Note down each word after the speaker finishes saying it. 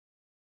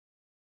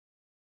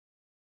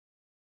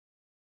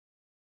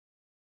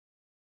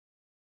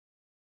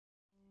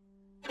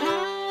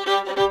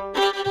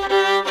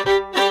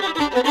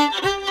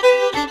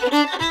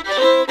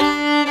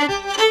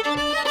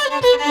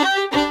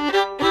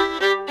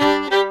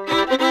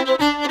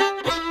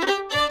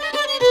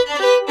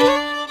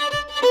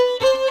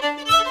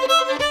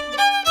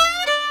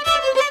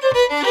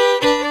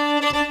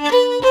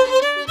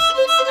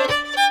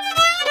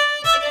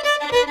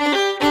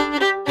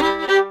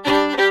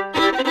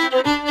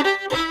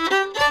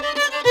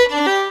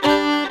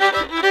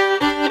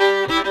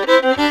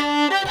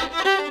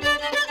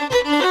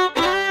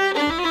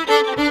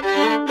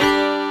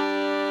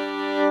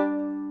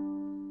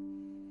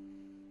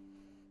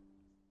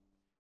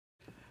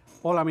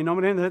Hola, mi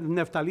nombre es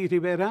Neftalí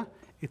Rivera.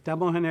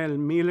 Estamos en el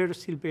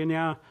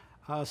Millersylvania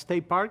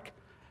State Park.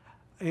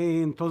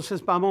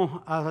 Entonces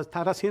vamos a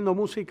estar haciendo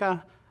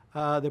música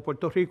de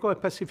Puerto Rico,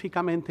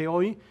 específicamente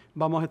hoy.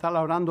 Vamos a estar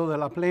hablando de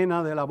la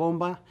plena, de la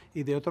bomba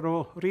y de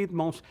otros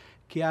ritmos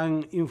que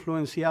han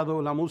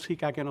influenciado la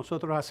música que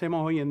nosotros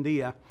hacemos hoy en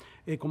día,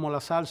 como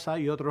la salsa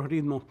y otros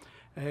ritmos.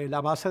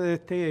 La base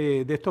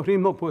de estos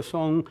ritmos pues,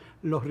 son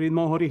los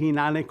ritmos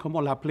originales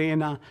como la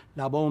plena,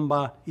 la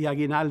bomba y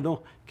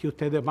aguinaldo que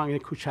ustedes van a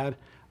escuchar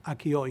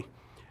aquí hoy.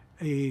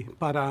 Y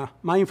para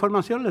más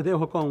información les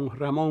dejo con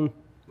Ramón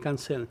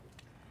Cancel.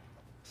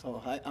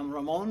 So hi, I'm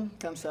Ramon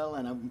Cancel,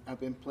 and I've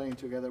been playing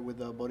together with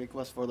the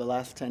Boricuas for the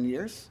last 10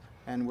 years.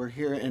 And we're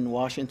here in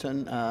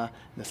Washington,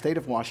 the state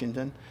of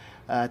Washington,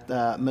 at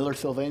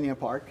Millersylvania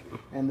Park.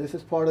 And this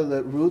is part of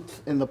the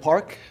Roots in the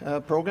Park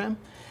program.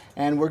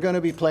 And we're going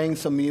to be playing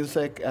some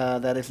music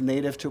that is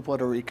native to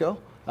Puerto Rico,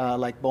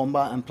 like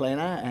bomba and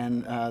plena.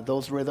 And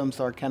those rhythms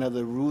are kind of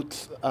the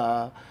roots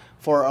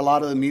for a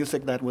lot of the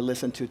music that we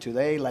listen to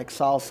today, like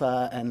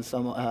salsa and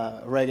some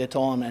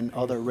reggaeton and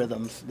other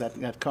rhythms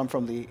that come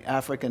from the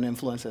African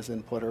influences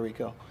in Puerto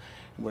Rico.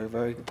 We're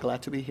very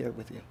glad to be here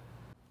with you.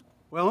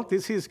 Well,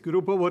 this is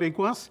Grupo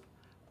Borikuas.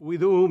 We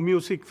do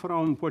music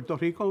from Puerto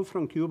Rico,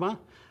 from Cuba,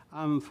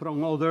 and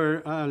from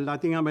other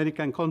Latin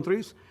American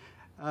countries.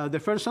 The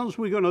first songs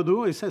we're going to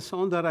do is a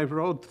song that I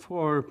wrote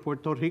for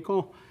Puerto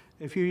Rico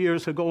a few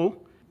years ago.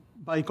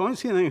 By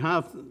coincidence,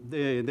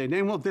 the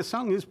name of the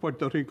song is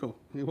Puerto Rico.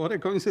 What a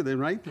coincidence,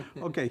 right?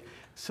 Okay,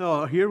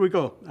 so here we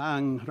go.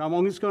 And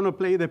Ramon is going to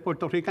play the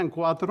Puerto Rican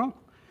cuatro,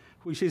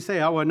 which is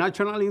our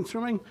national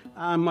instrument.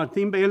 And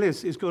Martin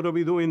Vélez is going to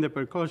be doing the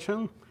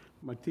percussion.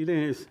 Martin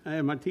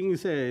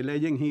is a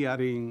legend here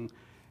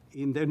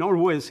in the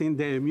Northwest, in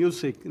the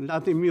music,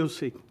 Latin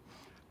music.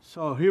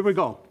 So here we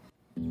go.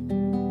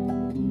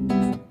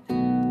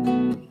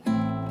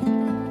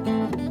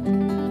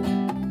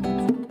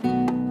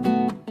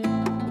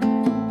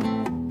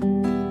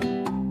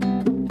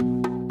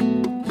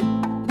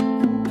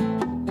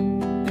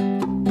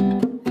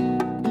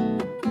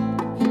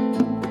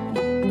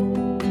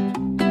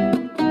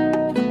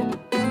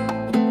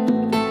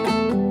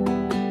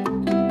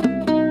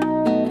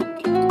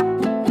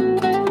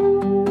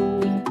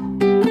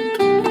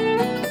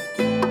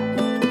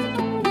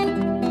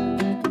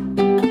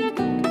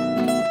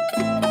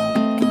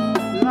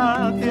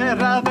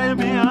 Tierra de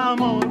mi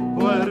amor,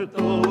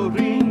 Puerto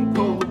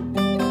Rico.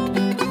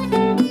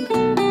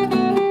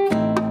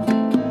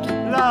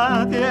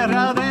 La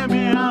tierra de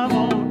mi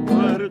amor,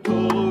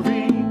 Puerto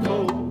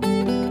Rico.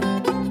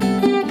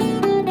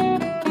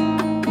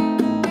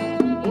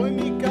 Hoy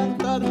mi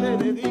cantar le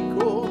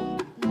dedico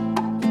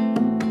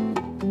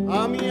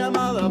a mi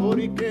amada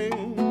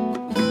Boriquén,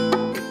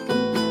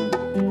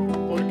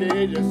 porque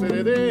ella es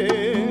el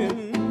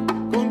Edén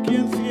con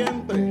quien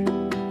siempre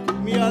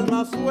mi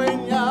alma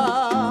sueña.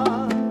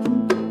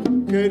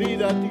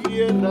 Querida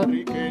tierra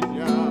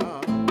riqueña,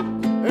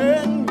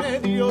 en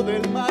medio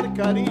del mar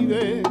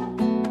Caribe,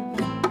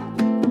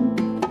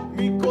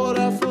 mi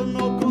corazón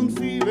no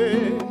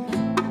concibe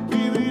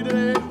vivir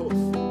lejos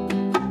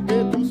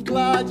de tus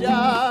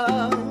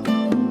playas.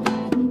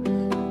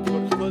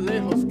 Por lo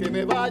lejos que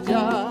me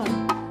vaya,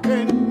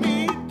 en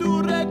mí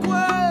tu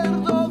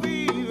recuerdo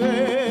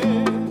vive.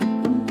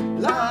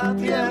 La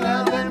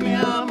tierra de mi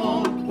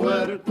amor,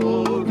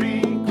 Puerto Rico.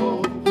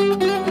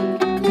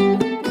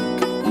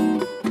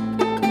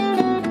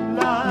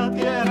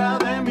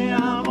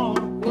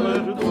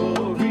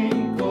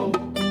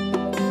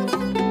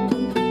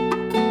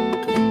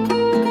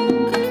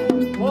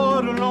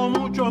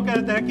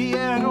 Que te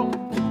quiero,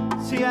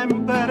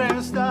 siempre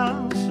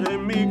estás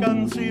en mi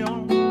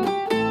canción.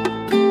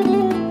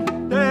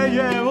 Te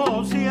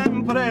llevo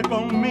siempre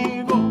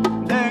conmigo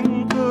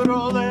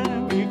dentro de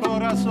mi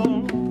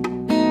corazón.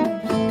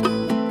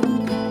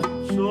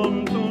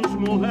 Son tus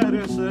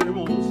mujeres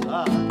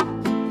hermosas,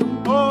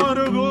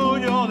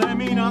 orgullo de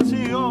mi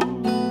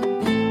nación.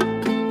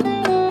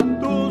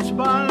 Tus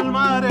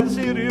palmares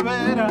y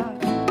riberas,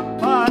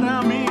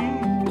 para mí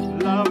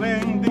la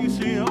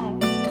bendición.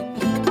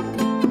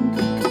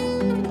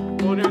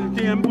 El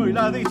tiempo y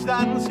la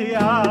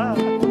distancia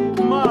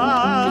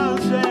más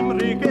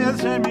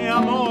enriquece mi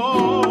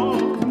amor.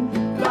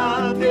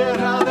 La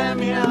tierra de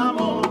mi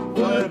amor,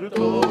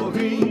 Puerto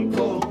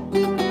Rico.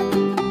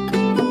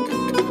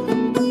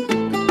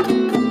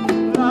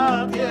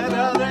 La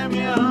tierra de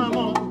mi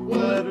amor,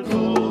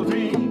 Puerto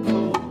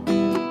Rico.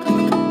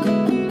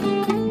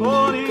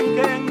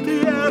 Boriquén,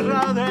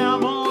 tierra de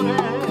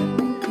amores,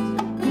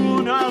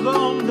 una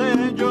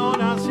donde yo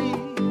nací,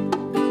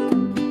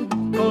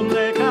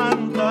 donde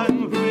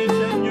cantan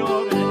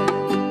ruiseñores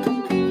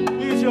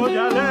y se oye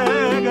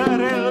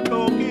alegre el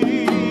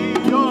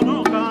coquillo.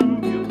 No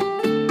cambio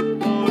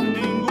por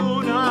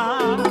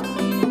ninguna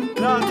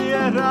la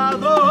tierra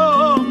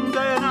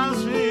donde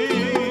nací,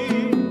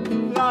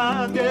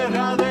 la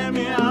tierra de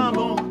mi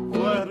amor,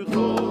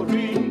 Puerto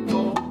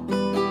Rico.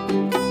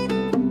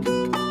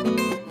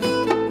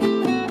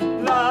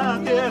 La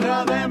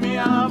tierra de mi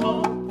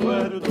amor,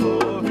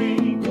 Puerto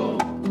Rico.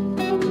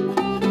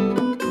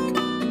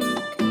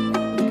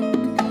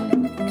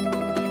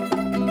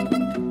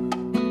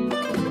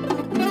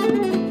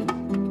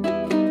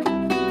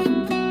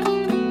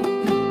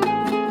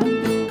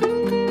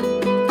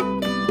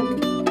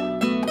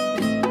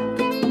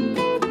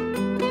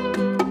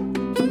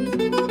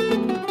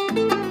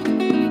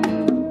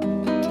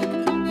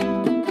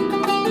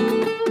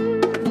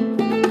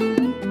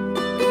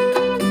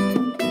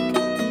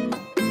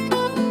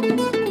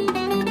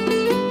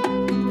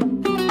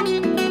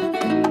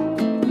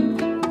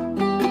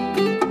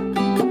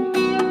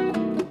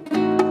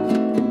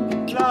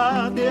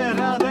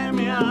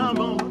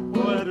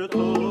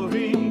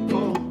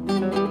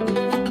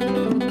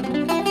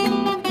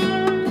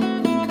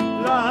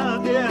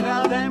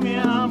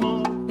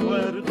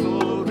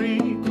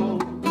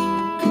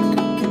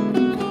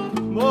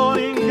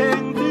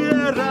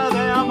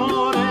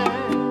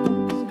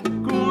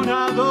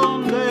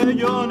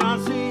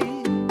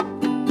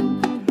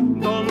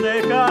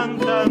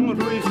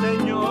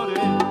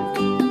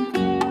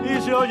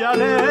 y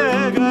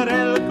alegre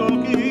el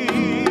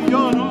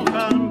coquillo no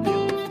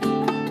cambio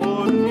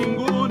por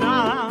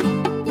ninguna.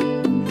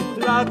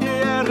 La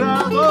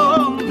tierra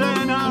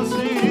donde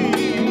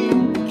nací,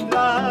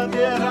 la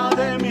tierra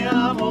de mi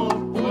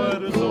amor,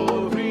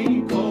 Puerto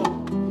Rico.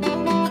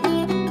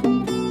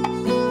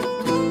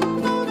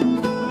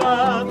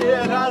 La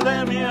tierra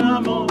de mi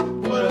amor,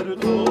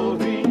 Puerto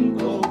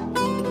Rico.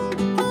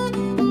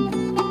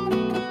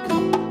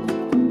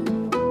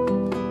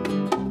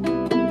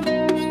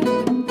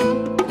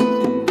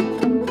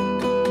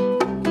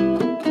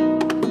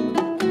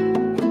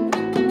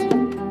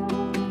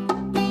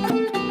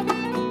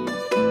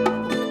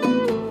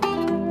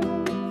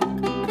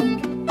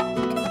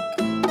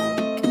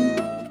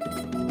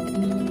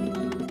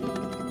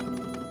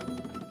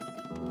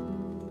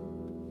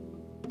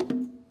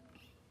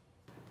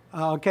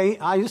 Okay,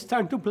 I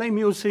started to play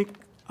music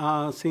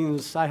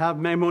since I have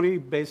memory,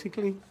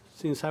 basically,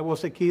 since I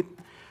was a kid.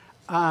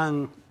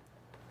 And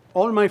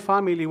all my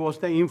family was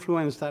the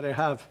influence that I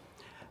have.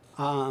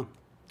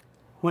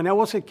 When I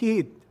was a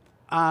kid,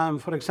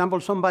 for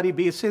example, somebody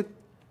visit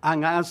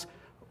and ask,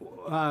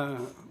 are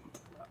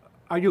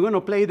you going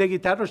to play the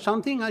guitar or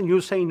something? And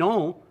you say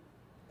no.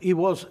 It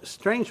was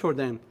strange for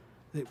them.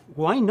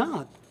 Why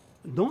not?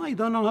 No, I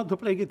don't know how to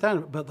play guitar.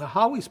 But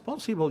how is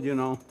possible, you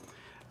know?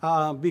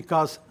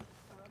 Because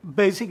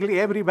basically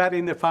everybody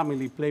in the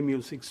family play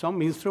music,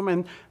 some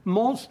instrument.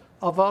 Most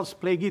of us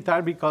play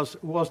guitar because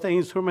it was the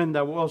instrument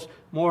that was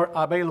more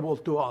available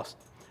to us.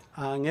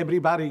 And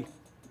everybody,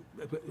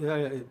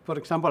 for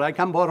example, I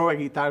can borrow a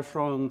guitar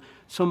from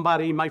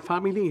somebody in my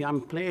family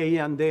and play,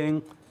 and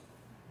then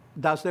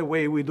that's the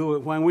way we do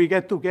it. When we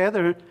get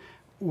together,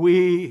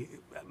 we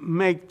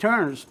make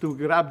turns to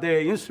grab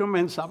the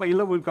instruments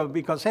available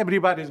because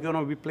everybody's going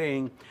to be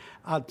playing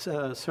at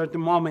a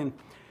certain moment.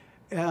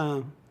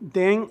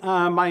 Then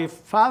my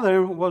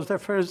father was the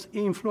first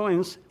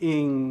influence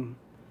in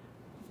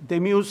the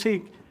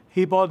music.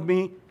 He bought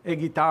me a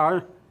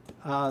guitar.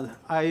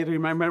 I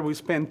remember we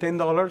spent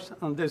 $10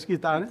 on this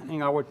guitar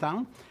in our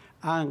town.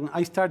 And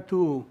I started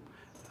to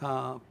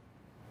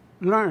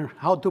learn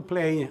how to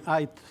play.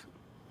 I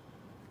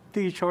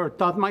teach or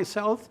taught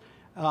myself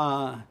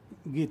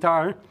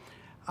guitar.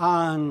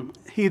 And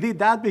he did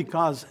that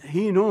because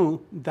he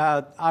knew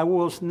that I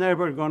was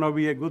never going to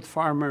be a good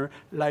farmer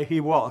like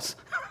he was.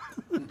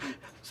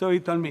 So he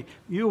told me,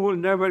 you will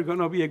never going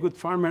to be a good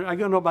farmer. I'm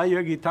going to buy you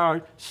a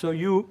guitar, so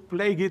you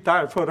play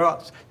guitar for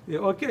us.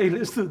 Okay,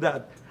 let's do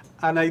that.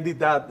 And I did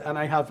that, and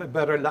I have a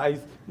better life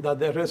than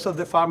the rest of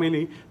the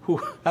family who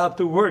had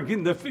to work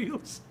in the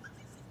fields.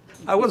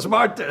 I was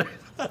smarter.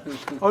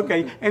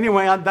 Okay,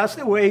 anyway, and that's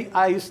the way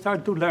I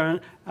started to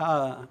learn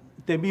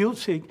the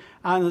music,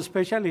 and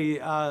especially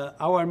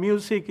our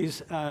music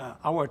is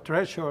our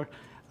treasure,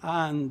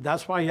 and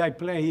that's why I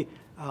play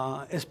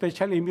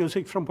especially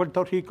music from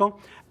Puerto Rico,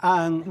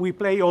 and we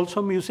play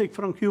also music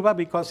from Cuba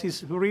because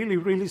it's really,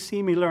 really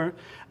similar.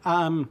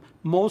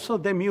 Most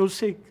of the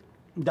music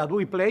that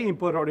we play in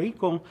Puerto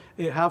Rico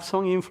have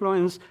some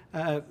influence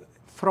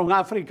from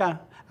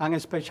Africa, and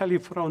especially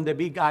from the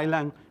big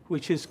island,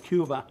 which is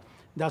Cuba.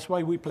 That's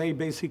why we play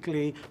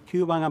basically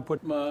Cuban and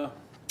Puerto Rico.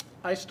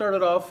 I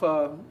started off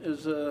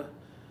as a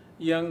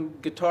young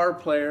guitar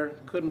player,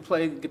 couldn't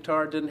play the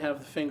guitar, didn't have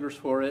the fingers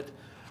for it.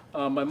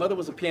 My mother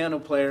was a piano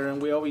player,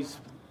 and we always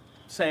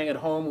sang at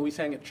home, and we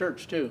sang at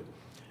church too.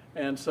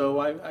 And so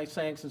I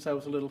sang since I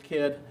was a little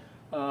kid.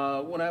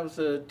 When I was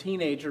a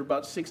teenager,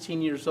 about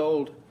 16 years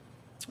old,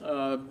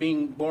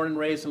 being born and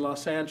raised in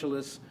Los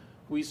Angeles,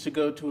 we used to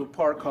go to a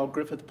park called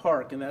Griffith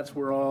Park, and that's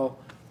where all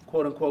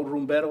quote-unquote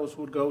rumberos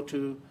would go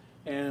to,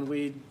 and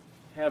we'd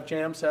have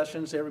jam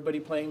sessions, everybody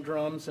playing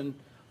drums, and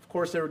of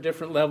course there were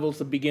different levels.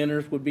 The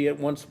beginners would be at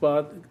one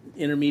spot,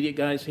 intermediate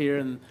guys here,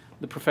 and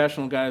the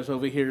professional guys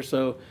over here.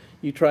 So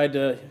you tried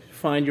to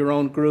find your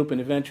own group, and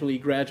eventually you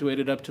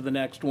graduated up to the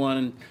next one,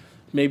 and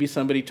maybe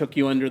somebody took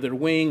you under their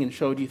wing and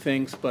showed you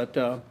things,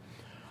 but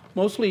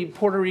mostly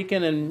Puerto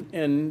Rican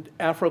and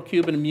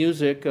Afro-Cuban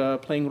music,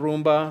 playing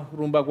rumba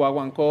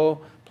guaguancó,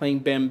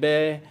 playing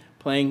bembe,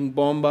 playing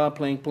bomba,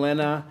 playing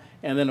plena,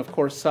 and then of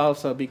course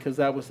salsa, because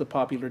that was the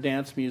popular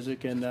dance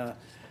music, and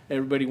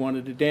everybody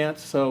wanted to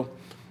dance. So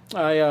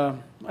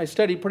I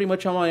studied pretty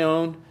much on my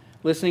own,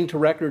 listening to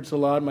records a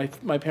lot.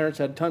 My parents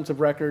had tons of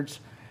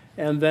records,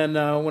 and then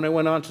when I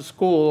went on to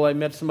school, I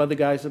met some other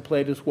guys that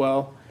played as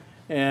well,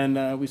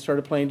 and we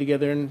started playing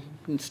together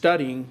and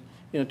studying.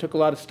 You know, it took a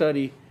lot of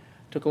study,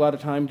 took a lot of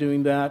time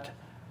doing that.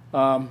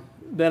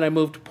 Then I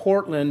moved to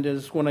Portland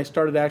is when I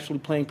started actually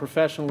playing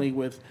professionally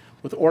with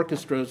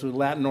orchestras, with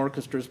Latin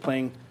orchestras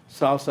playing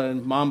salsa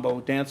and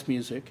mambo, dance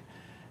music.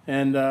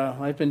 And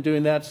I've been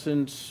doing that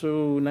since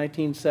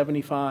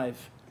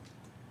 1975.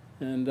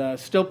 And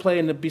still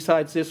playing,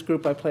 besides this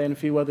group, I play in a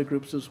few other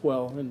groups as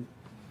well. And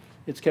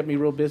it's kept me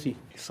real busy.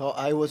 So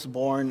I was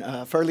born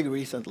fairly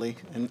recently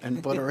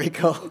in Puerto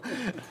Rico.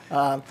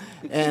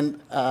 And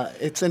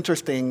it's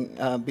interesting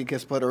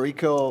because Puerto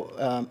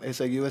Rico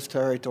is a U.S.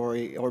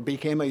 territory, or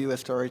became a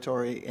U.S.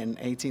 territory in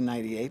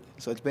 1898.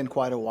 So it's been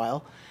quite a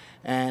while.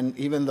 And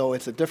even though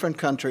it's a different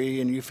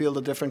country and you feel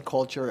the different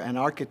culture and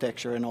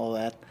architecture and all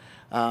that,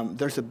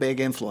 there's a big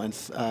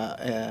influence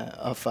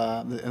of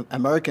the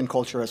American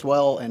culture as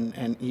well,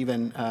 and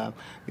even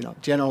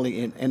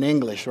generally in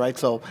English, right?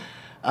 So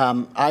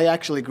I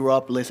actually grew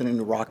up listening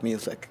to rock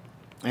music,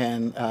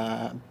 and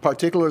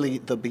particularly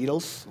the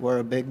Beatles were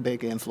a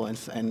big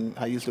influence. And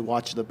I used to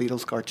watch the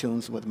Beatles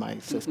cartoons with my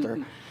sister.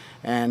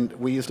 And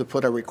we used to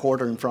put a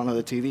recorder in front of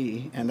the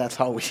TV, and that's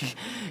how we,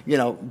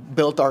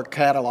 built our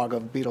catalog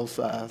of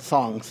Beatles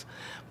songs.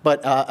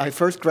 But I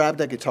first grabbed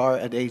a guitar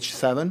at age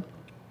 7,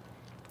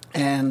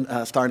 and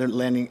started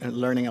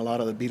learning a lot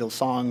of the Beatles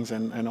songs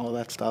and all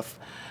that stuff.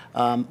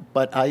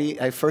 But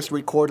I first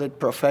recorded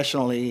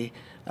professionally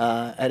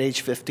at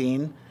age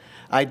 15.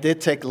 I did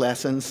take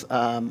lessons,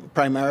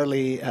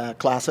 primarily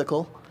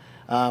classical,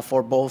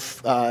 for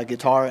both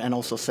guitar and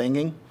also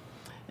singing.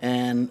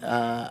 And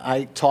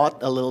I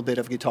taught a little bit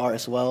of guitar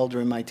as well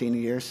during my teen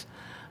years.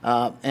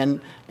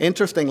 And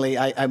interestingly,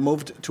 I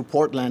moved to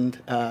Portland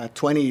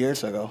 20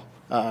 years ago,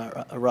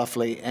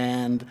 roughly,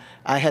 and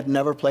I had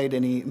never played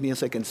any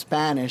music in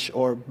Spanish,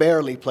 or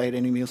barely played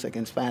any music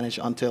in Spanish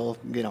until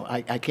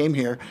I came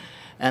here.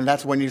 And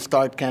that's when you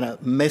start kind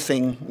of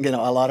missing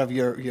a lot of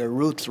your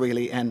roots,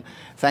 really. And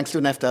thanks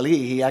to Neftalí,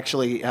 he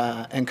actually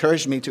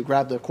encouraged me to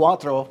grab the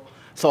cuatro.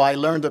 So I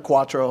learned the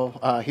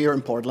cuatro here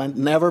in Portland.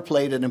 Never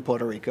played it in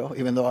Puerto Rico,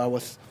 even though I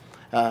was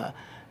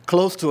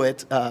close to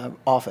it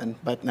often,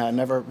 but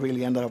never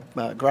really ended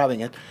up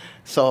grabbing it.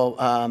 So,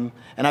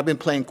 and I've been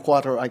playing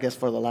cuatro, I guess,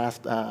 for the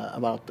last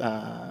about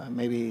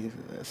maybe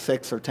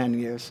 6 or 10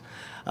 years.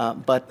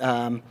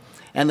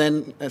 And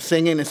then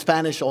singing in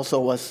Spanish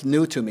also was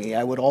new to me.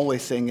 I would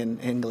always sing in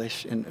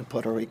English in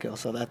Puerto Rico,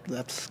 so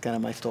that's kind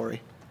of my story.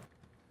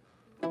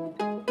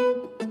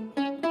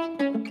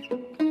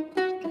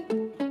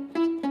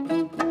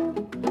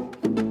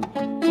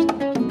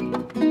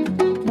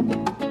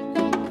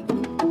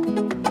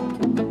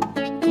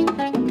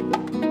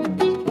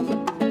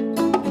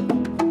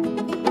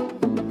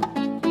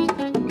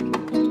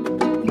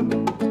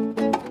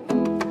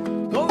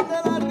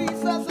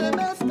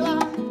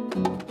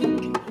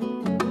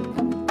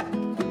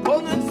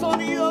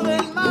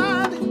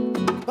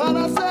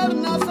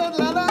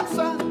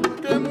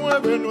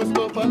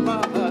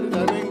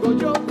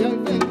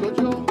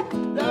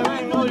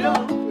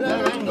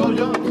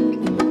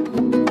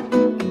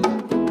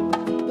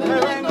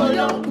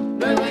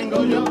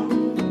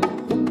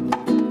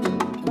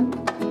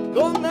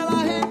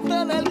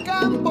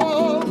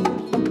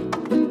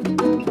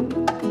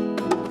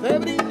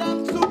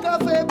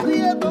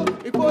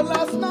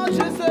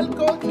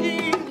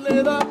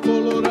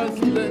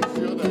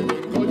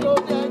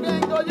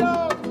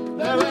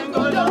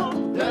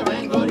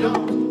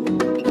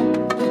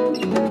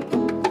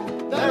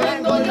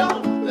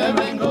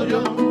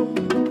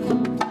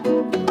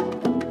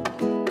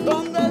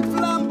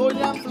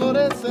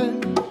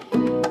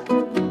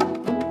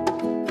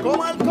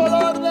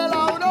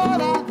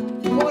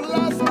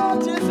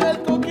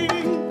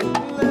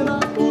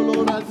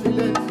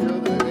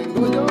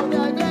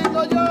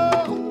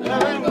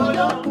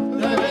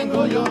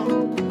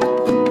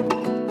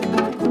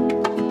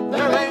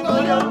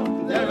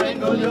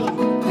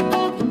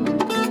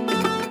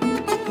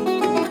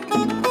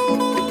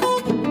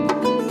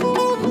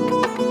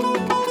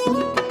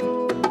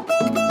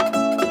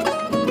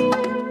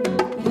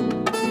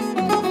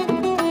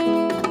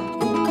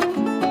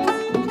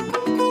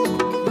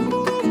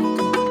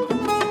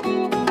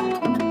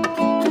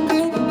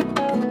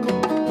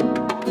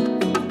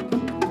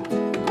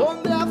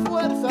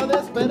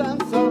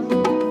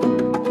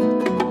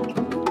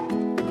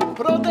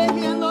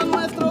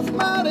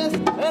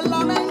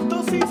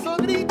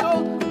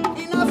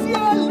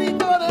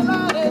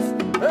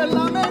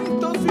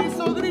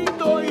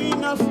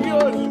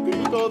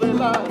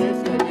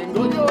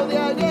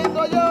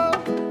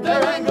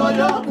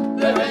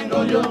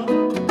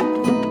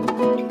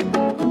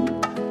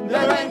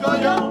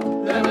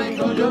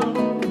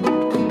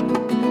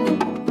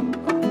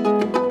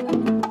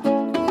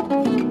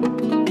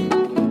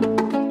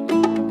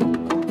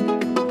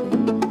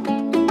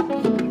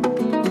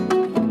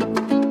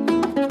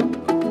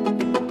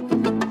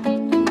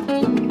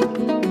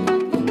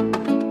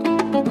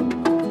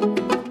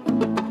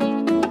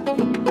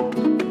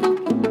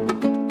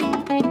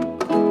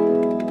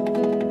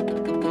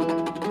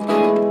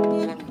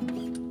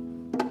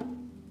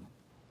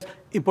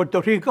 In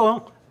Puerto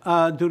Rico,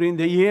 during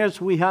the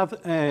years, we have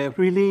a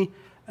really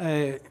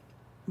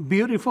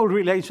beautiful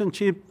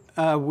relationship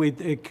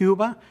with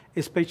Cuba,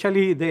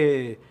 especially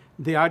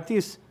the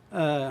artists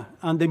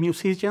and the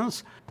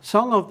musicians.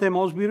 Some of the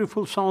most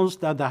beautiful songs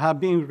that have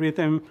been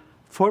written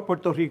for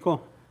Puerto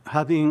Rico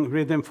have been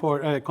written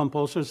for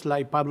composers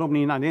like Pablo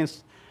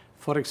Milanés,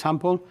 for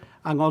example,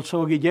 and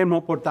also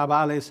Guillermo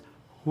Portavales,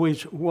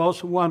 which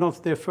was one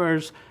of the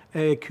first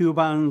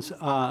Cuban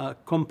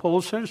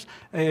composers.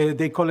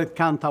 They call it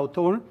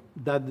cantautor,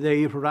 that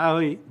they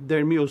write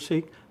their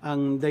music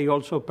and they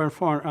also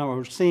perform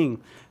or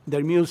sing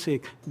their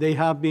music. They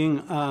have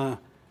been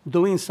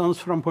doing songs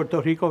from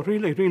Puerto Rico,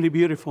 really, really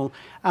beautiful.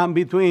 And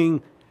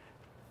between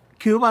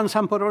Cubans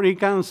and Puerto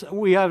Ricans,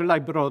 we are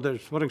like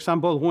brothers. For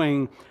example,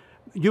 when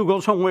you go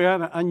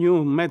somewhere and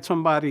you met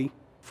somebody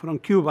from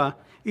Cuba,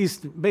 it's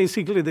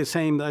basically the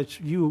same that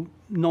you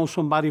know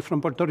somebody from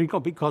Puerto Rico,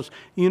 because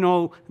you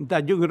know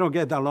that you're going to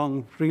get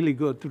along really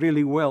good,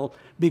 really well,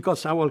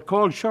 because our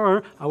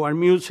culture, our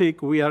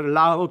music, we are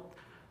loud.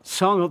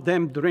 Some of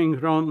them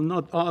drink rum,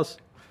 not us.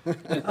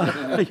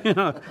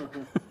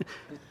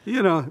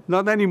 you know,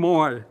 not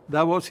anymore.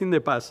 That was in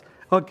the past.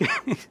 Okay.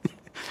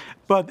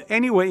 But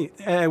anyway,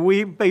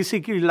 we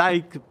basically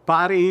like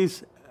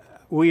parties.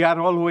 We are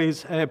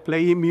always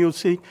playing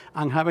music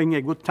and having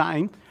a good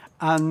time.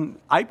 And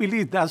I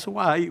believe that's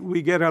why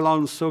we get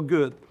along so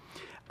good.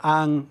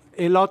 And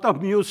a lot of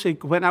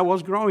music, when I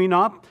was growing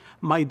up,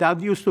 my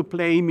dad used to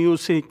play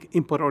music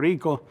in Puerto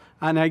Rico.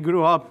 And I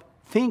grew up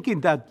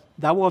thinking that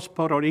that was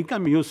Puerto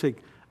Rican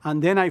music.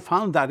 And then I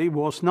found that it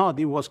was not,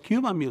 it was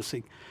Cuban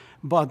music.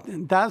 But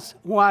that's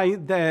why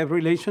the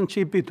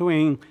relationship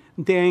between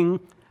them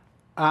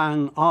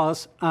and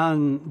us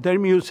and their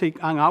music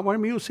and our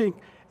music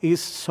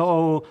is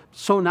so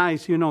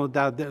nice,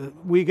 that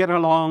we get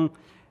along.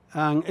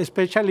 And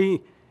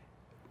especially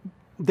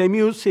the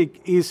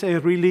music is a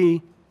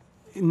really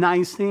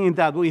nice thing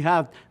that we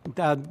have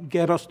that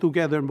get us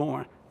together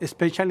more,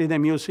 especially the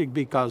music,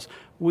 because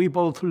we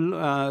both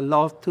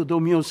love to do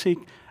music,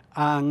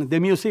 and the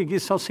music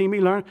is so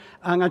similar.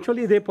 And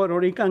actually the Puerto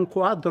Rican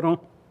cuatro,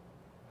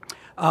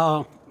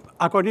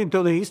 according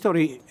to the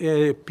history,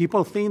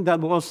 people think that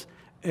was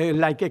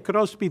like a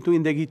cross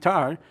between the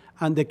guitar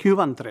and the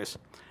Cuban tres.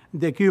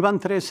 The Cuban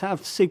tres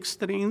have 6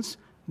 strings.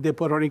 The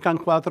Puerto Rican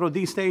cuatro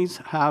these days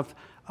have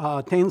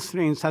 10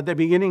 strings. At the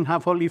beginning,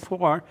 have only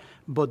 4,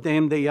 but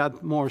then they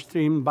add more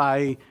strings.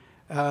 By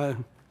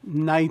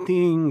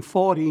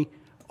 1940,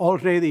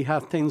 already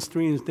have 10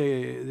 strings,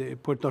 the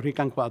Puerto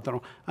Rican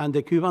cuatro. And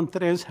the Cuban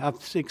tres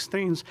have 6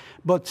 strings,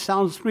 but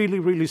sounds really,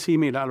 really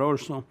similar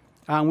also.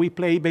 And we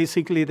play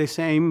basically the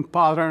same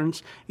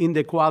patterns in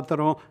the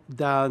cuatro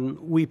that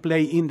we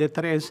play in the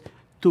tres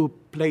to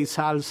play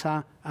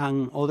salsa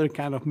and other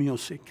kind of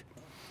music.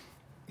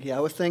 Yeah, I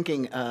was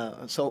thinking,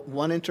 so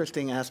one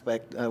interesting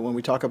aspect when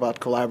we talk about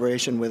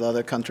collaboration with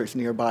other countries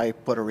nearby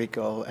Puerto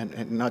Rico,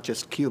 and not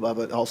just Cuba,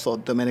 but also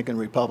Dominican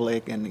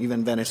Republic and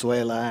even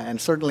Venezuela,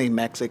 and certainly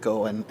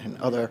Mexico and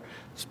other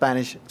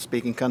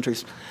Spanish-speaking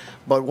countries.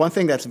 But one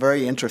thing that's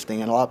very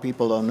interesting, and a lot of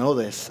people don't know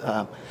this,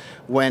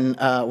 when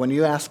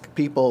you ask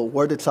people,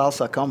 where did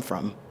salsa come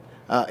from?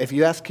 If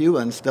you ask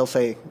Cubans, they'll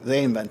say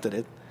they invented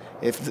it.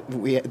 If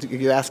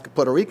you ask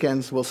Puerto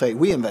Ricans, we'll say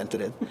we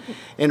invented it.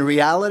 In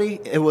reality,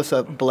 it was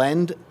a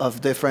blend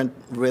of different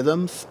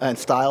rhythms and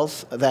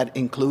styles that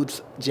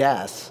includes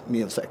jazz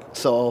music.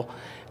 So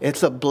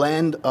it's a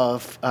blend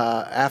of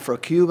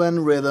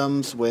Afro-Cuban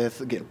rhythms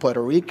with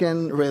Puerto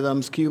Rican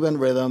rhythms, Cuban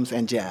rhythms,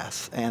 and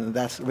jazz. And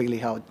that's really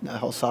how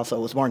salsa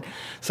was born.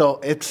 So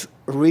it's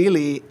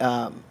really,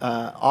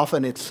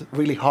 often it's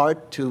really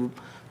hard to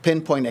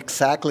pinpoint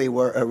exactly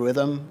where a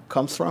rhythm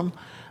comes from.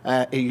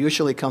 It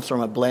usually comes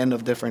from a blend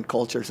of different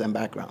cultures and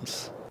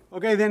backgrounds.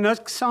 Okay, the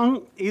next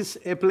song is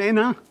a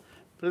plena.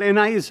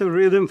 Plena is a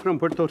rhythm from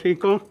Puerto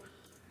Rico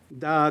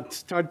that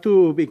started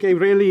to become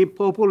really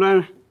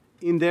popular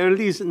in the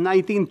early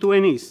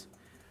 1920s.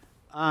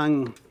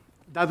 And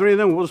that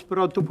rhythm was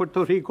brought to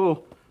Puerto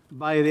Rico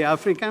by the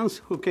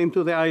Africans who came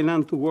to the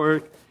island to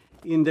work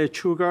in the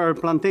sugar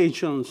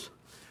plantations.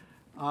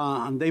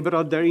 And they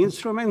brought their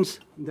instruments,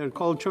 their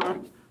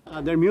culture,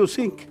 their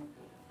music,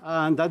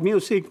 and that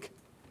music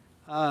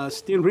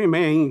still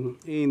remain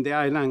in the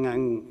island,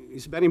 and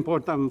it's very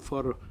important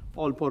for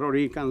all Puerto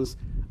Ricans,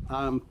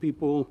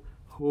 people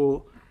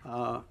who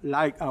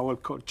like our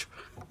culture.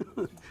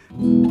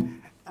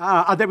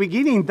 At the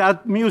beginning,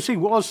 that music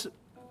was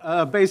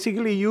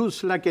basically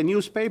used like a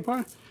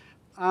newspaper,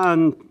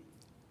 and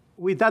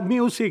with that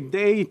music,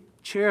 they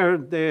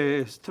shared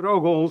the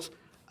struggles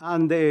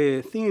and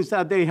the things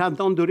that they had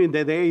done during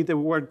the day, the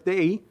work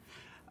day,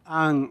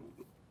 and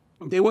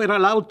they were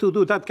allowed to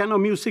do that kind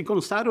of music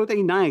on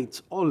Saturday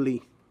nights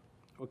only,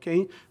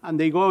 okay? And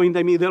they go in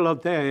the middle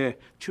of the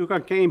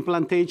sugarcane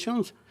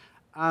plantations,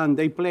 and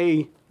they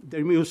play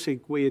their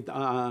music with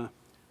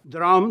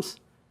drums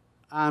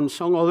and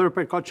some other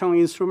percussion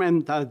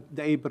instrument that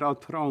they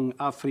brought from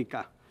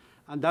Africa.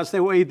 And that's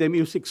the way the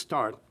music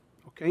started,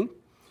 okay?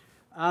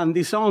 And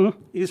the song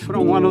is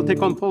from one of the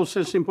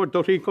composers in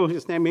Puerto Rico.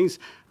 His name is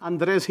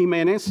Andres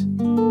Jimenez,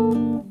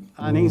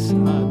 and it's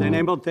the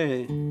name of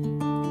the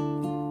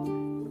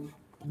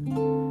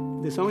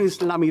song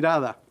is La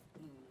Mirada.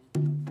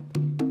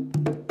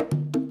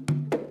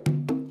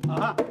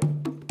 Ajá.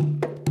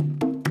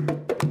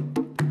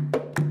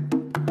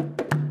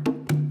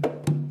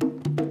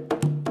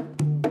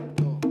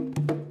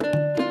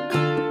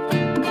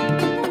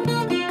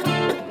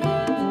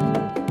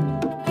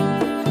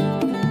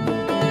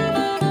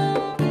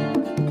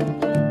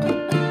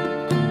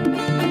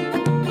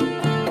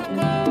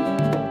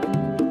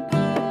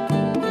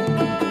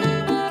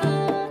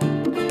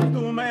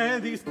 Tú me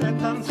diste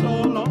tan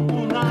solo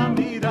una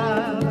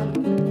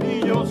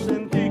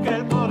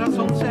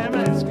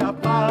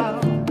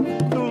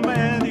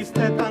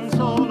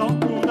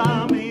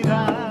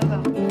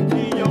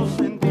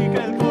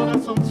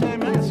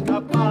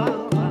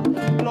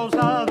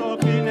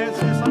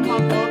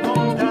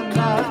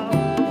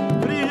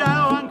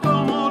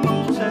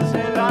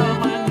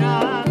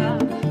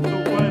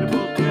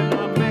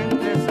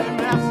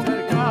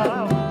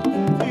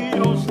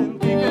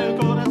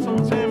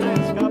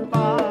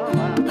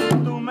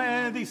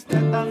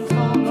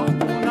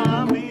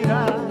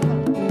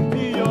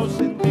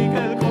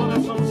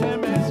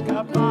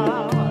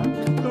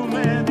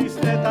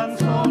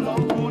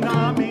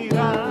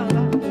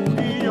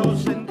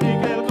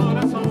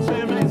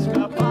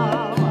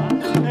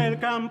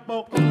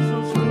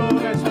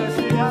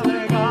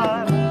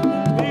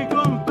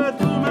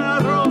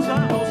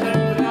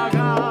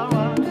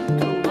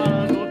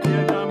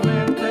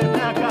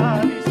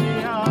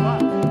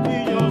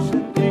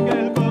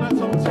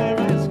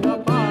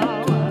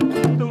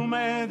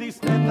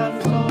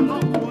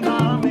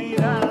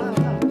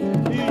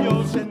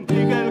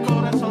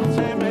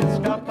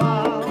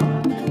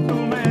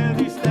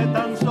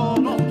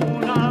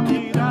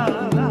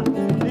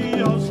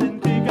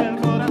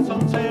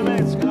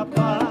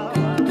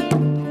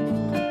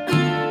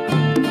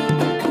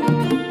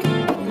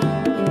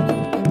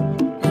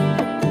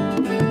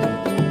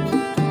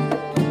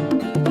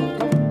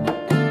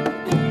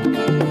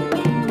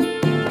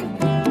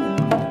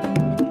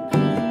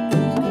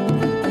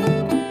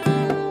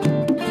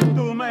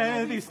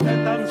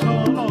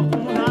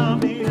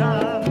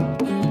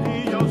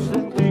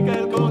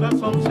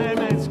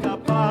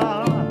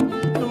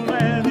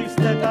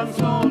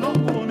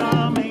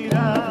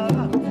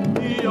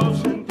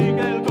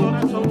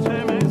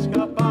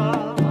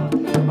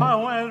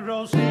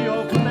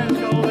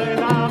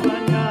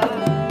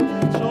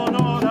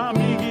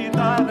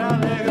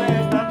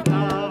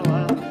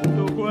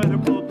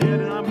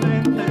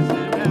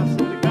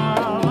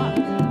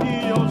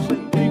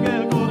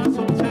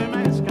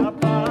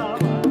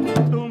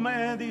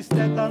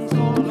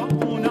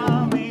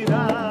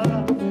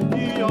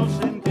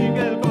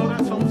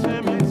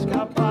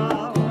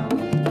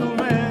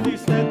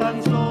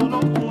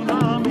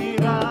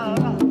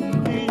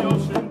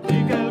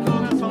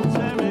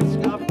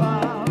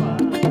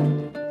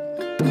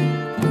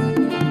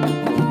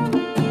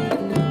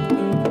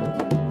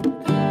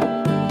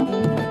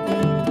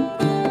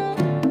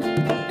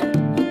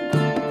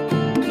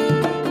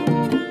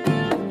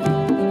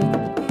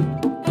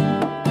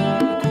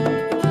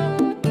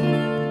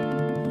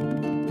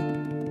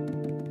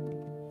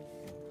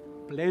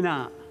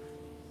Plena.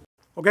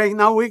 Okay,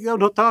 now we're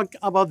going to talk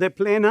about the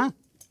plena,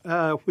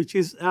 which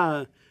is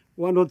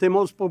one of the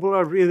most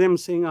popular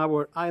rhythms in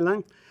our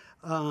island.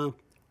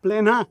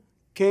 Plena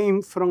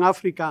came from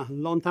Africa a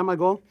long time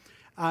ago,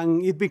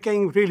 and it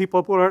became really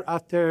popular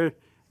after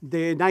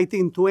the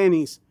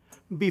 1920s.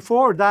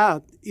 Before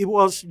that, it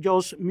was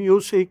just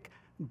music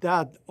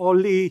that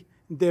only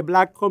the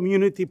black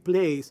community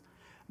plays.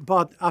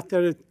 But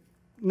after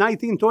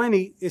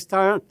 1920, it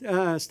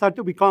started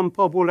to become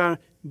popular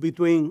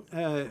between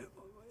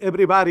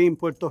everybody in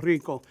Puerto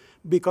Rico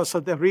because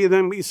of the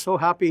rhythm is so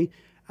happy,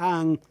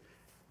 and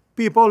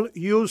people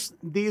use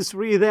this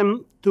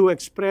rhythm to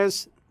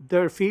express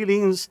their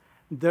feelings,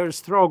 their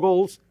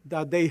struggles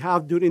that they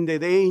have during the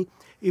day.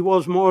 It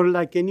was more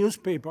like a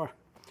newspaper.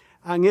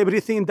 And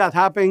everything that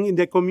happened in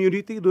the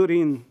community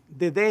during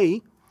the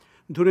day,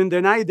 during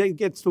the night, they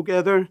get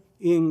together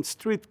in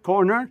street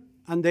corner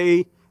and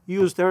they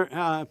use their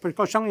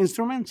percussion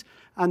instruments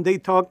and they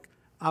talk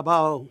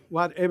about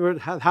whatever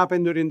had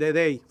happened during the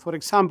day. For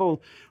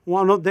example,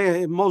 one of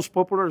the most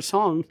popular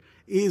songs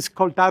is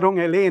Cortaron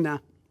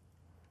Elena.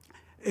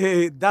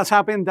 That's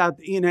happened that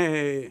in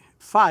a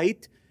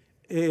fight,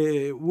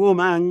 a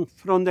woman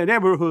from the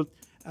neighborhood,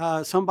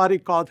 somebody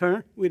caught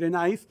her with a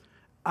knife.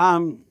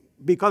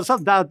 Because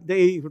of that,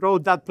 they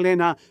wrote that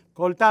plena,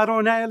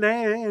 Cortaron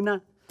Elena,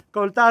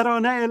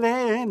 Cortaron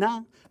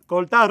Elena,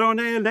 Cortaron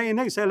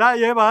Elena, y se la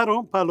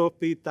llevaron para el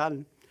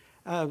hospital.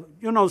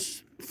 You know,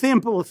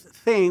 simple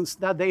things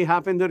that they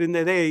happen during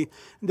the day.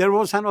 There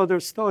was another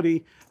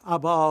story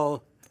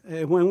about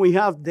when we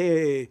have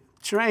the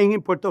train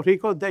in Puerto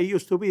Rico. There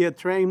used to be a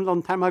train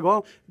long time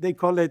ago. They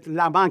call it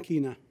La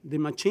Máquina, the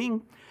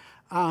machine.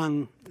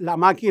 And La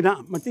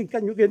Máquina, Martin,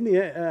 can you give me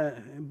a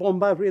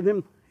bomba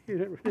rhythm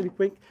here really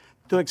quick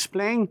to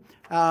explain?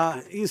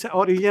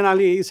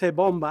 Originally is a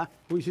bomba,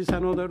 which is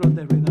another of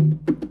the rhythm.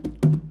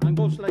 And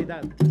goes like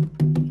that.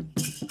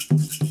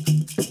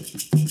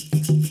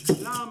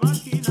 La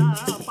máquina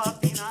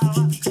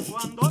patinaba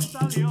cuando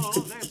salió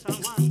de San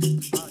Juan.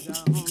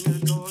 Allá con el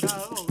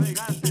Dorado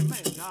Vega se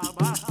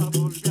mechaba,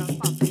 volvió a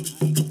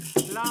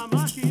patinar. La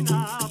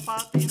máquina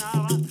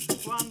patinaba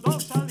cuando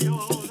salió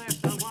de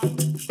San Juan.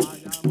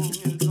 Allá con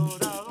el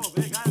Dorado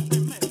Vega se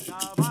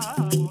mechaba,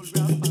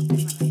 volvió a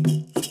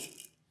patinar.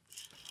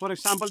 For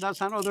example,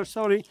 that's another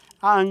story.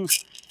 And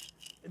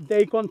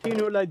they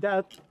continue like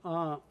that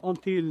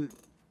until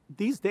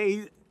these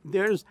days.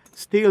 There's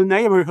still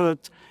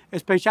neighborhoods,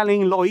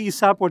 especially in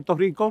Loíza, Puerto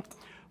Rico,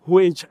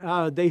 which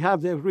they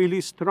have the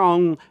really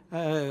strong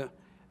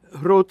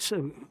roots,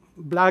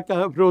 black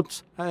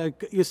roots.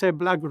 It's a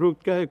black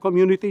root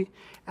community,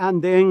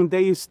 and then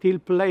they still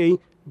play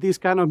this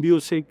kind of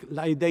music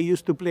like they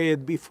used to play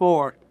it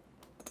before.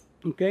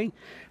 Okay,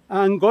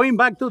 and going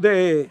back to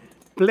the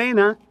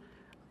plena,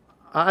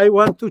 I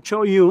want to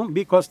show you,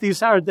 because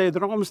these are the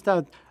drums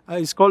that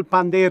is called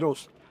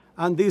panderos.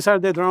 And these are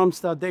the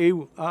drums that they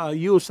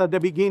use at the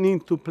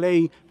beginning to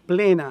play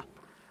plena.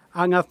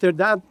 And after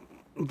that,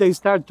 they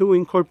start to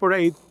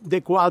incorporate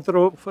the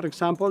cuatro, for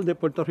example, the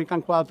Puerto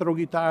Rican cuatro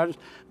guitars,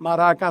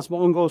 maracas,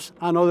 bongos,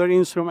 and other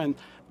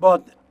instruments.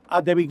 But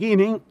at the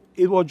beginning,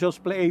 it was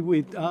just played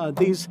with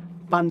these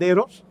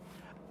panderos,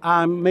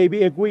 and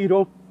maybe a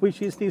guiro,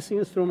 which is this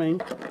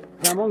instrument.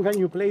 Ramon, can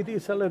you play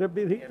this a little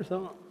bit here?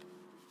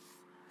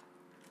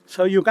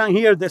 So you can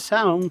hear the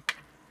sound.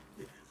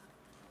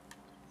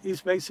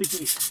 Is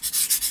basically,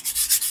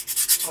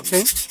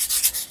 okay?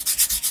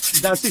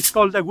 That is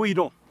called the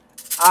guiro.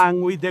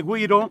 And with the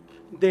guiro,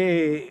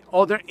 the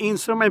other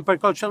instrument,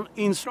 percussion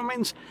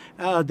instruments,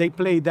 they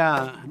play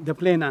the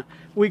plena.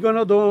 We're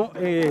gonna do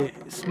a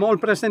small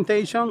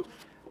presentation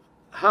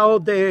how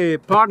the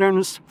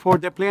patterns for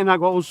the plena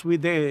goes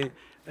with the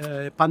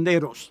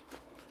panderos.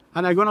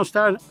 And I'm gonna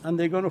start, and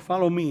they're gonna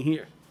follow me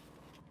here.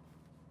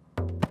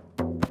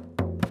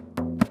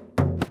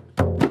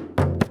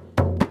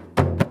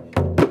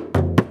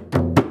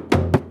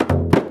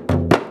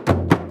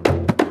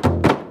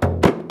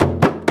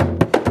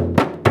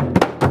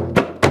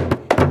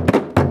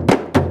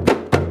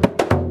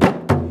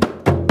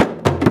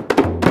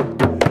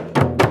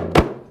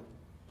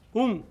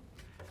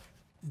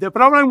 The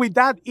problem with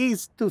that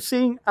is to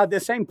sing at the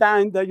same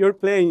time that you're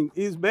playing.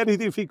 It's very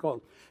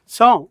difficult.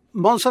 So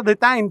most of the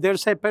time,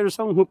 there's a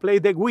person who plays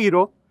the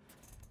guiro,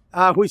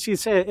 which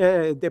is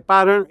the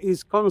pattern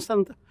is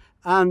constant,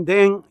 and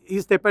then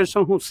is the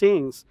person who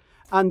sings.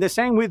 And the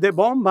same with the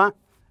bomba.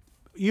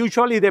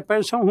 Usually the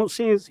person who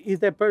sings is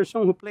the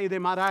person who plays the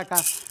maraca,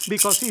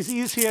 because it's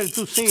easier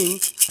to sing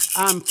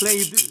and play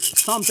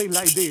something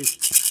like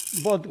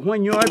this. But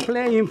when you are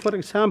playing, for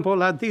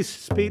example, at this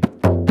speed,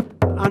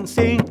 and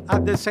sing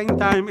at the same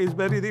time is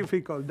very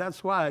difficult.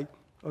 That's why,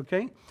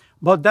 okay?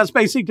 But that's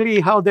basically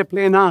how the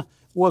plena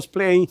was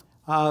played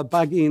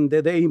back in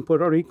the day in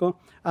Puerto Rico.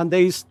 And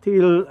they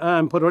still,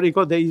 in Puerto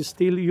Rico, they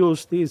still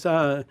use these,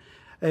 they're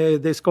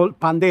called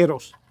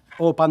panderos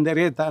or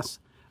panderetas.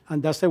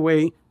 And that's the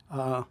way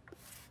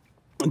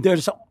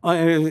there's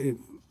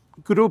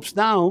groups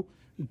now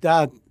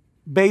that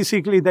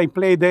basically they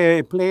play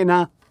the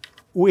plena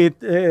with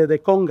the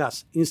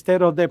congas.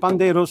 Instead of the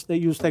panderos, they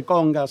use the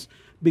congas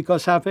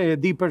because have a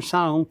deeper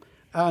sound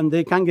and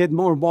they can get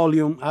more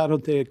volume out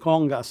of the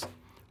congas,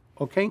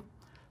 okay?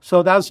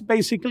 So that's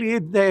basically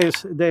it,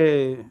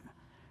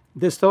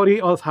 the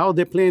story of how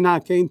the plena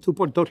came to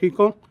Puerto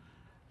Rico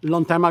a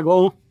long time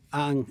ago,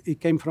 and it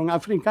came from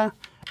Africa.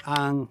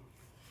 And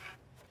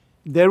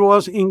there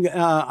was,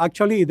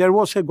 actually, there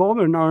was a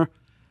governor,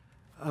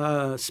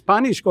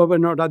 Spanish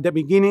governor at the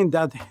beginning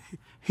that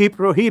he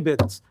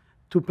prohibits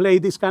to play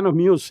this kind of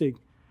music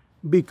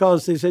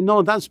because they say,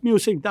 no, that's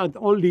music that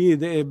only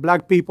the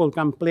black people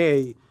can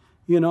play,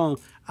 you know.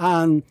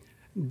 And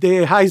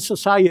the high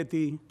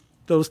society,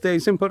 those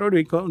days in Puerto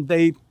Rico,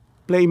 they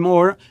play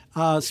more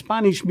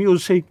Spanish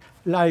music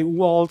like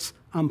waltz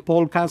and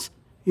polkas,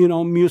 you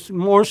know,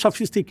 more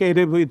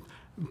sophisticated with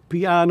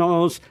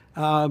pianos,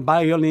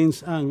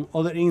 violins, and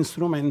other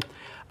instruments.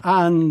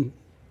 And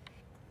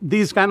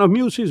this kind of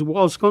music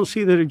was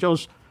considered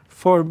just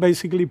for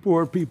basically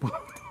poor people,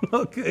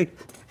 okay?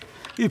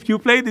 If you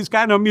play this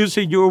kind of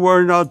music, you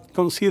were not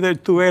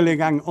considered too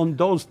elegant on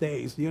those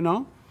days, you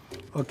know?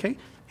 Okay?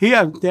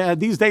 Here,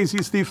 these days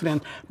it's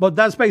different. But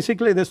that's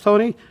basically the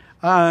story.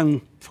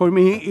 And for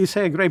me, it's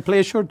a great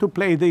pleasure to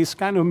play this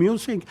kind of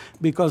music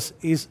because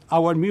it's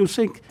our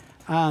music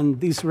and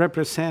this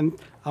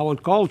represents our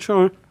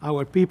culture,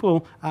 our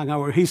people, and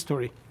our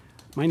history.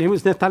 My name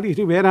is Neftalí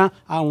Rivera,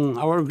 and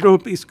our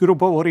group is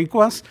Grupo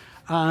Borikuas.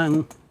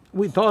 And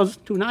with us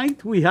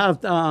tonight, we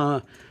have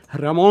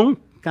Ramon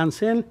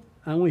Cancel,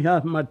 and we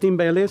have Martin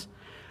Velez.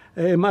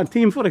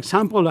 Martin, for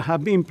example,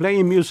 has been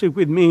playing music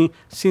with me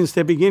since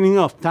the beginning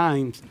of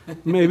times,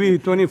 maybe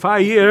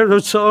 25 years or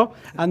so.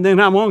 And then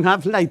Ramon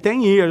has like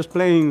 10 years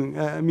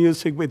playing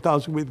music with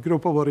us, with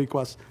Grupo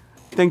Borikuas.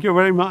 Thank you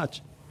very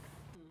much.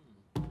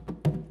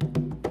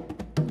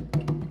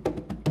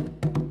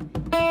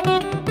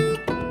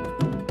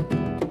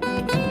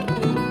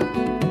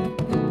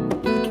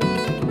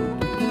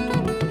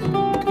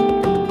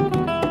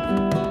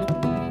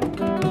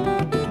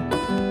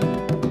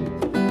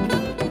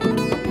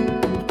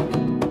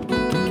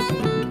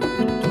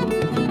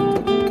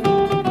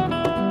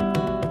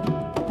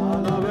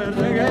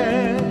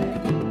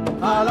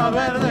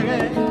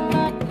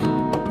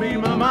 Mi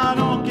mamá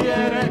no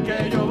quiere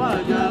que yo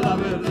vaya a la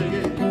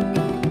Verdegué.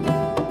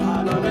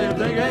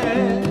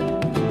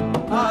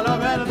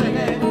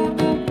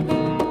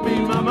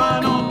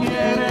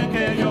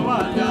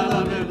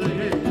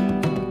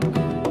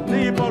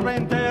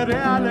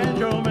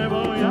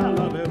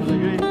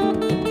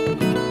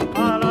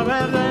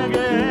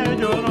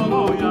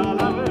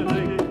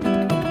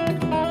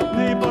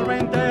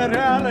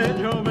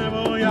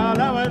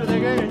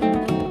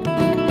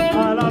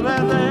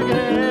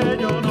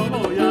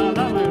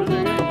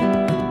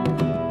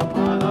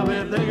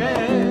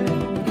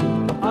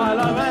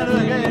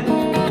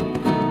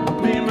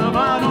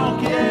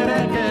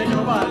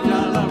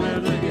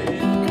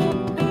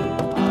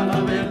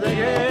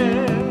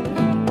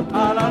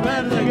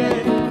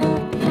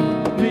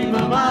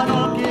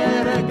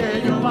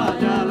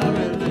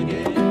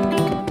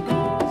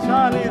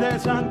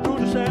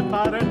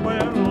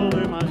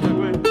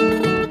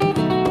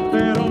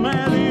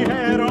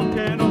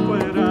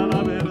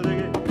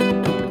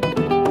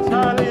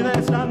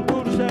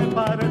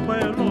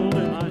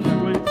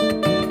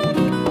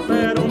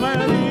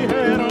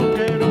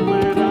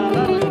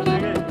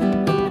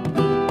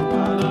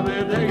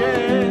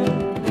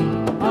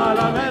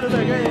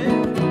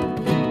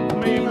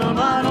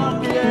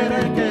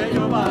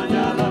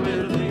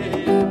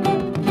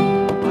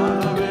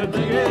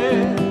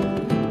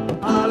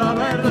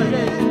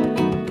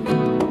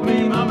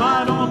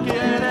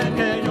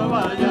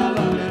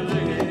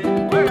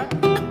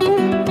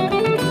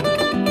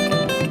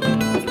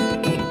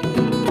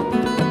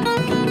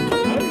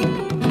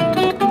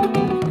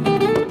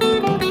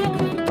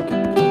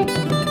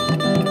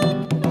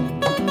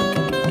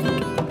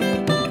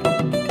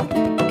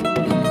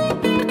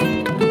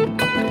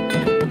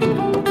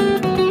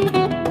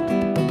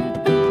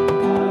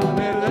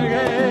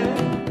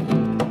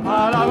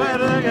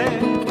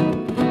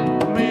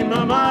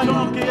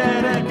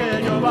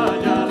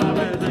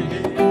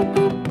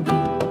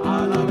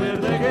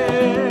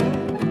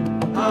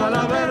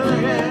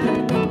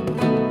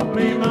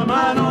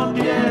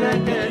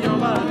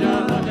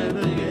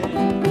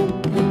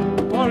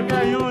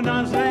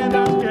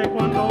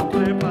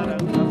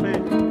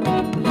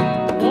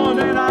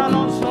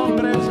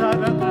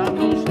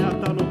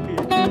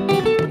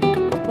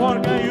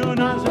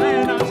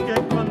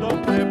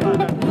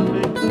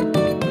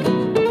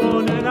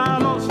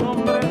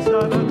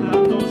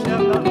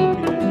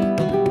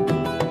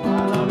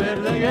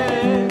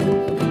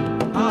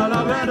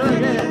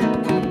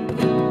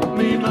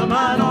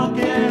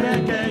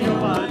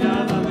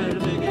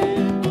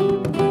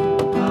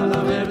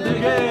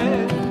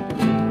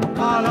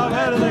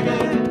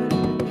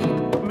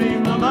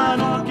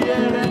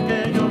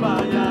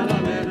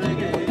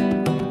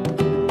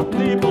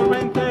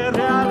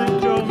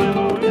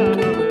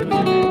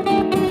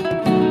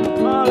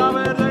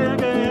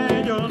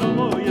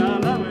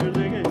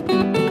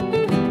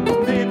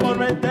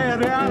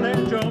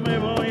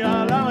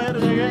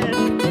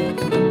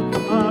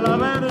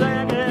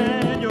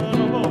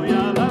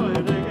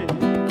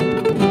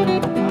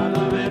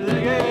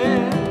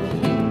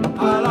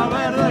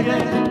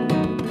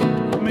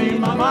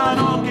 mamá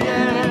no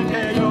quiere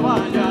que yo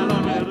vaya a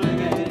la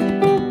verdegué,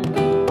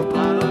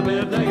 a la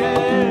verdegué,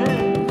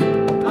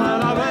 a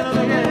la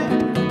verdegué.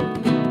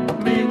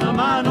 Mi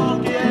mamá no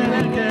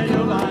quiere que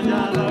yo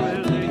vaya a la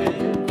verdegué.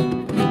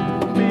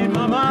 Mi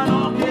mamá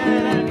no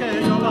quiere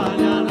que yo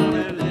vaya a la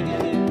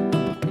verdegué.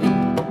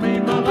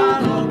 Mi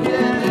mamá no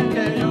quiere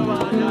que yo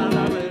vaya a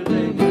la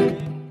verdegué.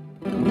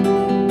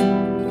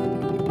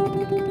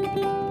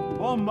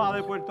 Bomba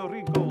de Puerto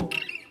Rico.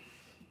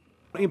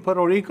 In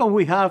Puerto Rico,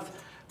 we have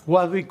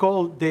what we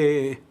call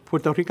the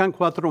Puerto Rican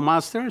Cuatro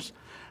Masters,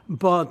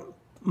 but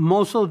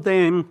most of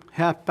them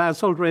have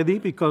passed already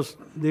because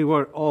they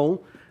were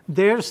old.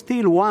 There's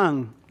still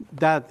one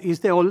that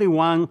is the only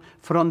one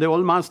from the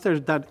old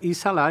masters that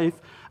is alive,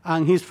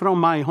 and he's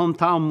from my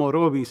hometown,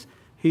 Morovis.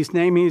 His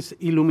name is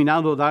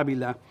Iluminado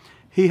Davila.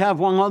 He have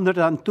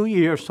 102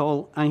 years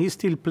old, and he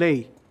still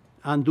play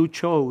and do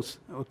shows,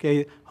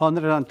 okay,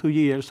 102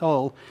 years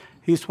old.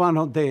 He's one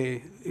of the,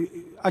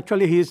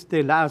 actually he's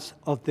the last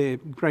of the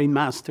great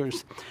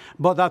masters.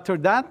 But after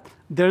that,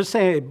 there's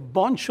a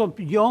bunch of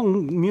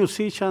young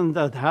musicians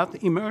that have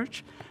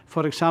emerged.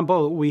 For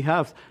example, we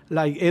have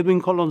like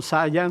Edwin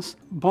Colonsayas,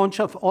 bunch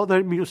of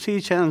other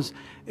musicians,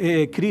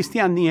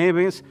 Cristian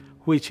Nieves,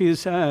 which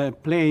is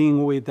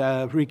playing with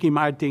Ricky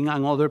Martin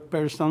and other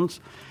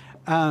persons.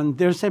 And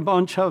there's a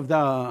bunch of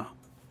the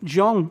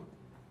young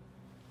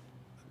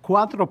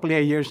cuatro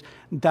players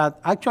that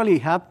actually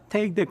have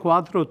taken the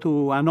cuatro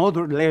to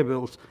another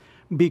levels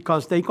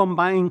because they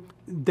combine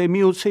the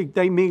music,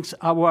 they mix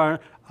our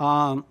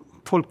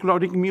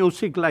folkloric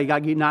music like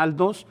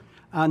aguinaldos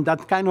and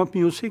that kind of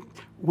music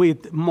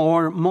with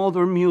more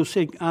modern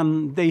music,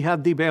 and they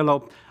have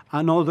developed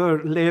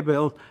another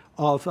level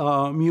of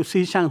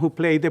musicians who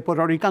play the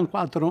Puerto Rican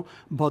cuatro,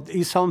 but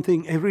it's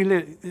something a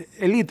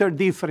little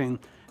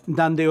different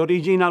than the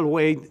original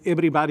way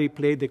everybody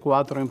played the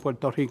cuatro in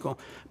Puerto Rico.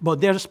 But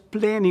there's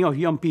plenty of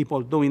young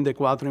people doing the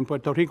cuatro in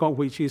Puerto Rico,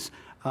 which is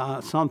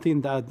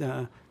something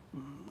that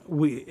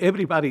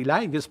everybody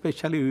likes,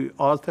 especially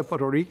us, the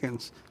Puerto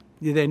Ricans,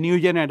 the new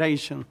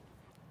generation.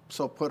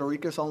 So Puerto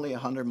Rico is only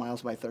 100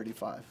 miles by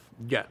 35.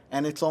 Yeah.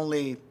 And it's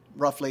only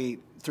roughly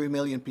 3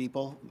 million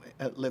people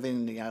living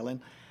in the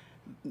island.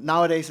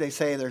 Nowadays, they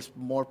say there's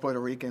more Puerto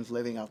Ricans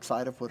living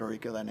outside of Puerto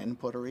Rico than in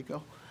Puerto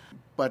Rico.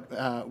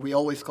 But we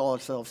always call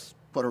ourselves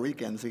Puerto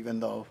Ricans, even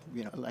though,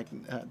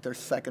 there's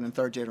second and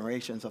third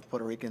generations of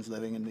Puerto Ricans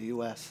living in the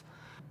U.S.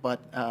 But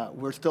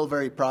we're still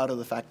very proud of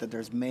the fact that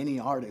there's many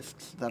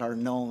artists that are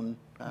known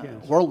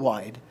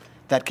worldwide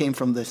that came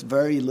from this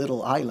very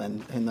little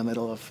island in the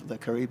middle of the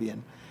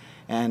Caribbean.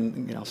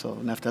 And, so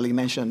Neftalí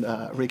mentioned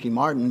Ricky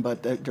Martin,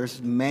 but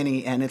there's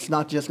many, and it's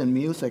not just in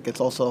music, it's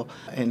also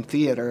in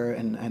theater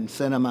and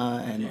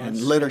cinema and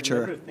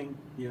literature. Everything,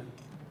 yeah.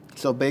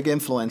 So big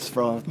influence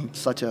from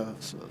such a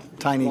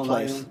tiny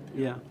place.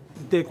 Yeah.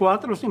 The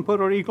cuatros in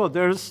Puerto Rico,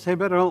 there's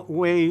several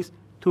ways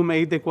to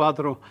make the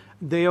cuatro.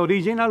 The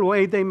original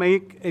way they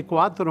make a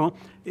cuatro,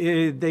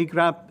 they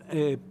grab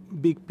a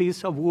big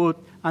piece of wood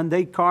and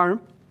they carve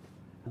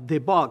the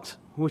box,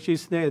 which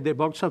is the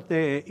box of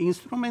the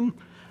instrument,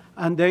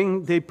 and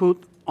then they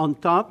put on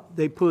top,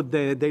 they put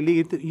the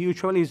lid,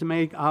 usually is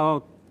made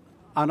out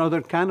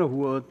another kind of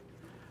wood.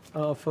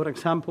 For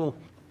example,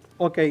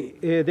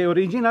 the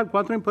original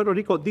cuatro in Puerto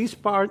Rico, this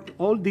part,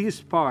 all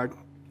this part,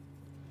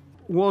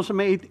 was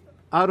made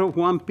out of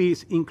one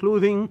piece,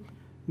 including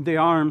the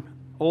arm.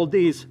 All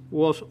this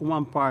was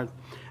one part.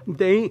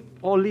 They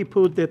only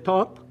put the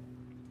top,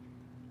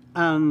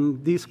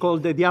 and this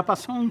called the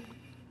diapason.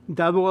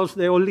 That was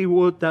the only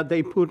wood that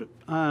they put.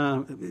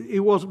 It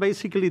was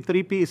basically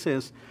 3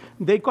 pieces.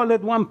 They call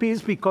it one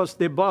piece because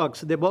the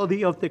box, the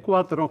body of the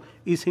cuatro,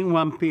 is in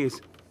one piece.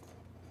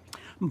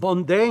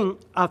 But then,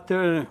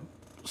 after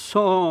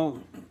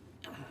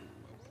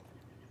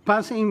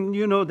passing,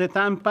 the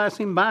time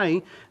passing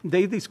by,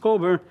 they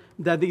discover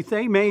that if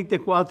they make the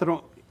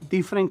cuatro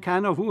different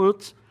kind of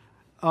woods,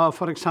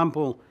 for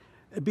example,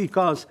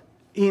 because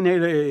in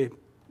a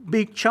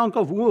big chunk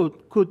of wood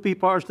could be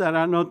parts that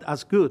are not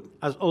as good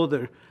as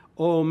other,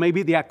 or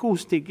maybe the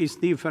acoustic is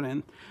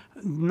different.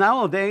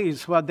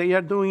 Nowadays, what they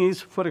are doing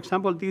is, for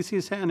example, this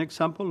is an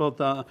example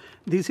of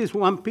this is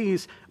one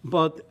piece,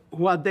 but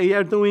what they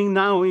are doing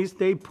now is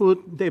they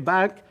put the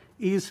back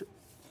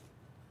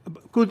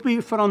could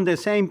be from the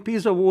same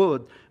piece of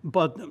wood,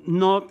 but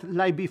not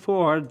like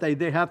before,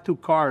 they have to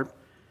carve.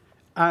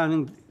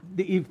 And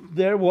if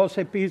there was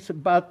a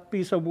bad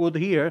piece of wood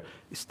here,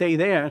 stay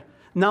there.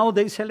 Now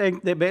they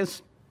select the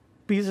best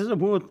pieces of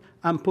wood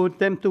and put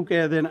them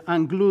together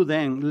and glue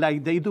them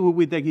like they do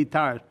with the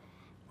guitar,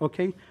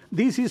 okay?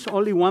 This is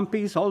only one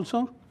piece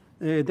also.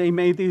 They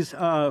made this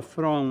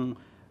for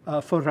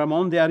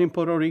Ramon. They are in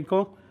Puerto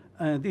Rico.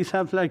 This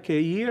has like a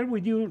year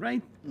with you,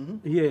 right? Mm-hmm.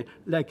 Yeah,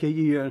 like a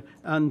year.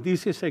 And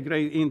this is a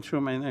great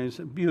instrument. It's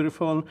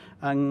beautiful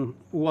and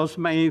was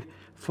made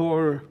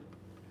for,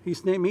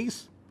 his name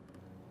is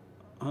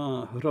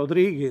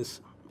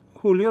Rodriguez,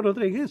 Julio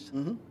Rodriguez?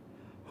 Mm-hmm.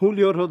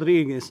 Julio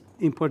Rodriguez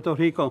in Puerto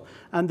Rico.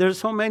 And there's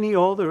so many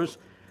others.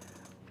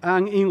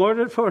 And in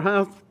order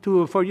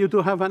for you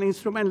to have an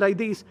instrument like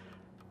this,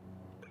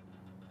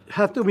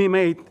 have to be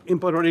made in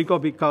Puerto Rico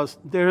because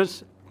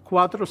there's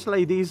cuatros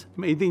like this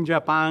made in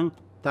Japan,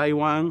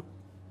 Taiwan,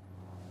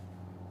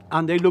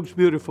 and they look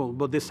beautiful,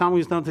 but the sound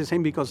is not the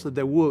same because of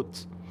the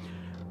woods.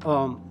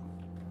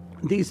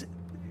 This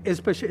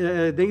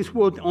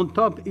wood on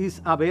top is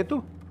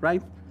abeto,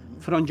 right?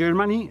 From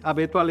Germany,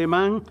 abeto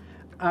alemán,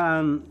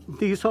 and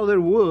this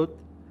other wood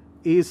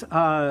is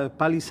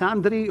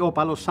palisandri or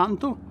palo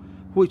santo,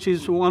 which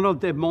is one of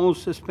the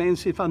most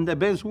expensive and the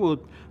best wood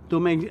to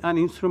make an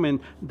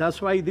instrument.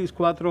 That's why these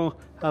cuatro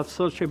have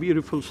such a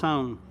beautiful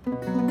sound.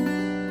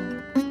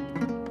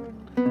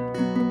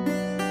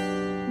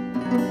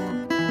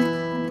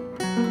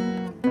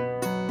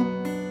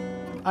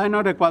 I'm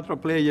not a cuatro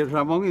player.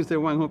 Ramon is the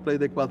one who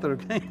played the cuatro.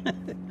 Okay?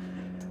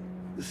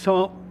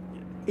 So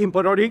in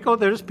Puerto Rico,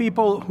 there's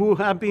people who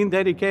have been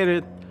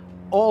dedicated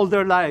all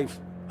their life,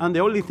 and the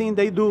only thing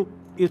they do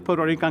is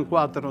Puerto Rican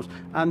cuatros.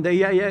 And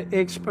they are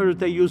experts,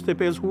 they use the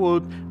best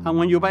wood, and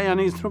when you buy an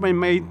instrument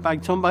made by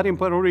somebody in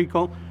Puerto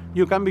Rico,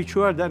 you can be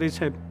sure that it's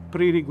a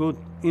pretty good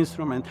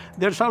instrument.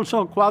 There's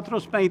also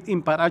cuatros made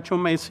in Paracho,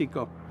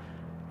 Mexico.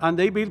 And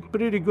they build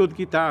pretty good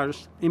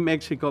guitars in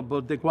Mexico,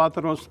 but the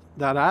cuatros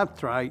that I've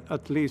tried,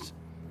 at least,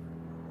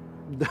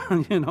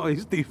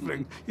 it's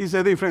different. It's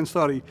a different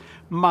story.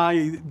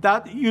 My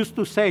dad used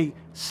to say,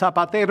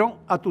 zapatero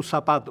a tu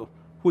zapato,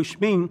 which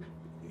means,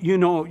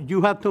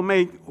 you have to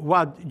make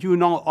what you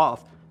know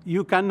of.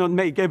 You cannot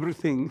make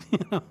everything,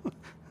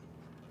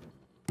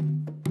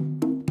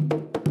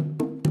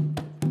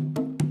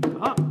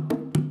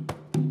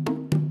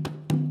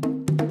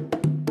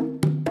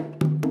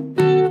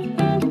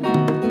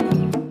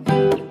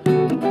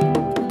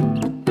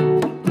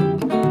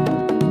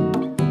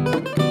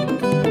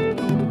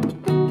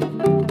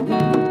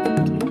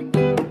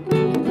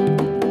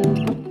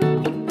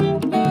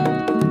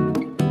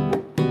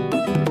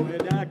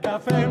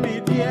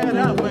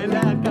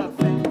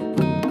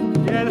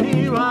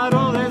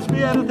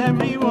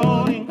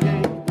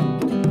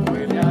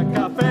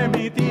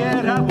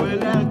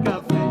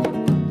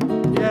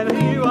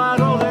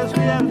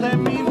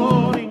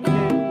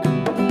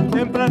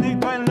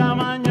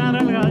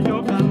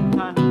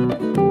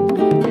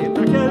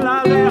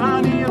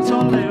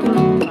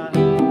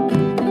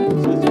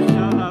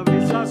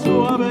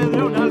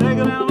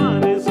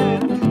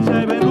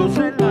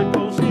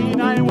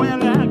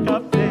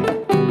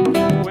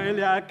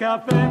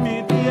 Café,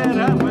 mi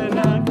tierra huele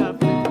a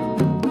café,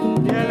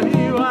 y el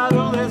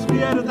jíbaro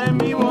despierta en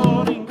mi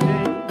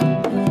borinquen.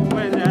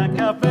 Huele a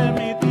café,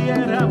 mi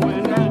tierra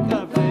huele a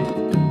café,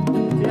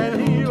 y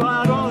el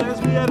jíbaro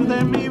despierta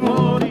en mi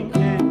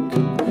borinquen.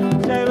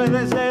 Se ve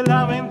desde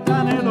la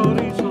ventana el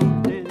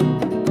horizonte,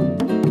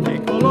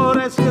 de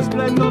colores y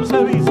esplendor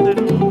se viste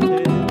el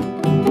monte.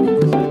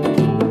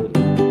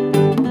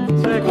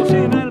 Se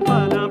cocina el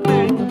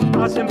panapé,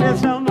 así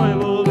empieza un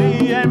nuevo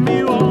día en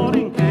mi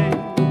borinquen.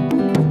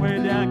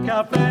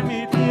 Café,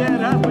 mi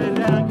tierra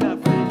huele a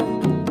café,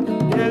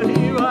 y el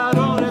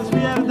jíbaro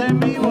despierta en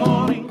mi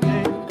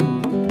borinquen.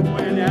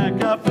 Huele a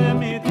café,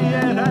 mi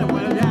tierra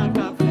huele a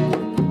café,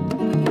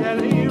 y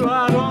el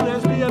jíbaro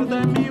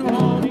despierta en mi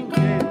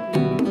borinquen.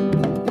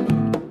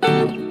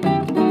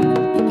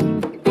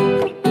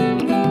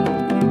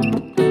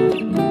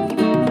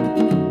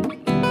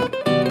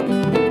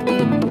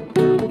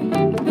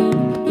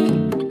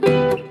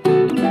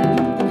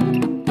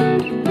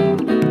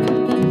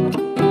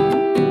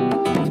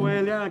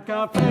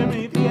 Café,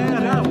 mi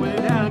tierra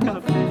huele a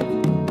café,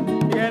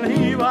 y el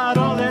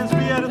jíbaro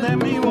despierta en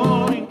mi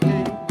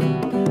borinquen.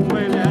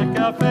 Huele a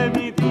café,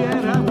 mi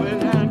tierra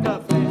huele a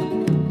café,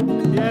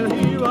 y el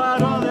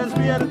jíbaro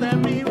despierta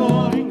en mi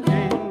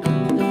borinquen.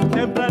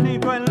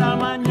 Tempranito en la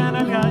mañana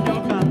el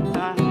gallo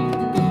canta,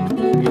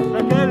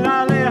 mientras que en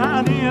la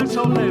lejanía el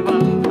sol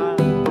levanta.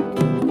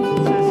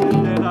 Se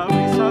siente la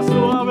brisa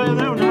suave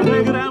de un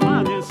alegre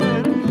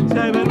amanecer,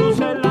 se ve luz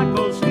en la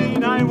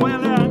cocina y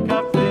huele a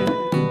café.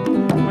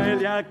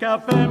 Huele a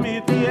café,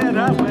 mi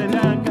tierra huele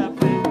a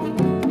café,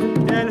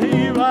 y el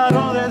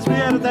jíbaro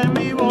despierta en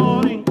mi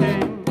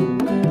borinquen.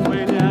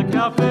 Huele a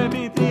café,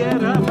 mi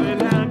tierra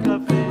huele a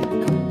café,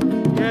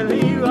 y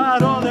el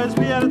jíbaro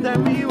despierta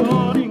en mi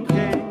borinquen.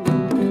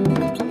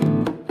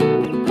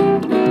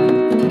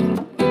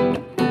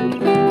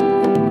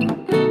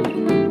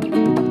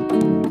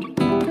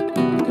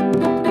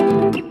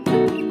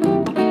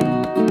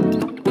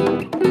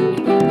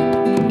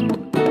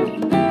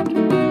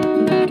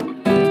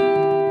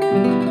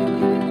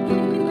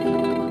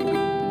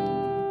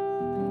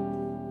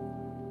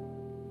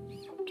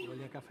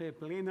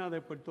 Plena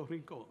de Puerto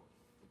Rico.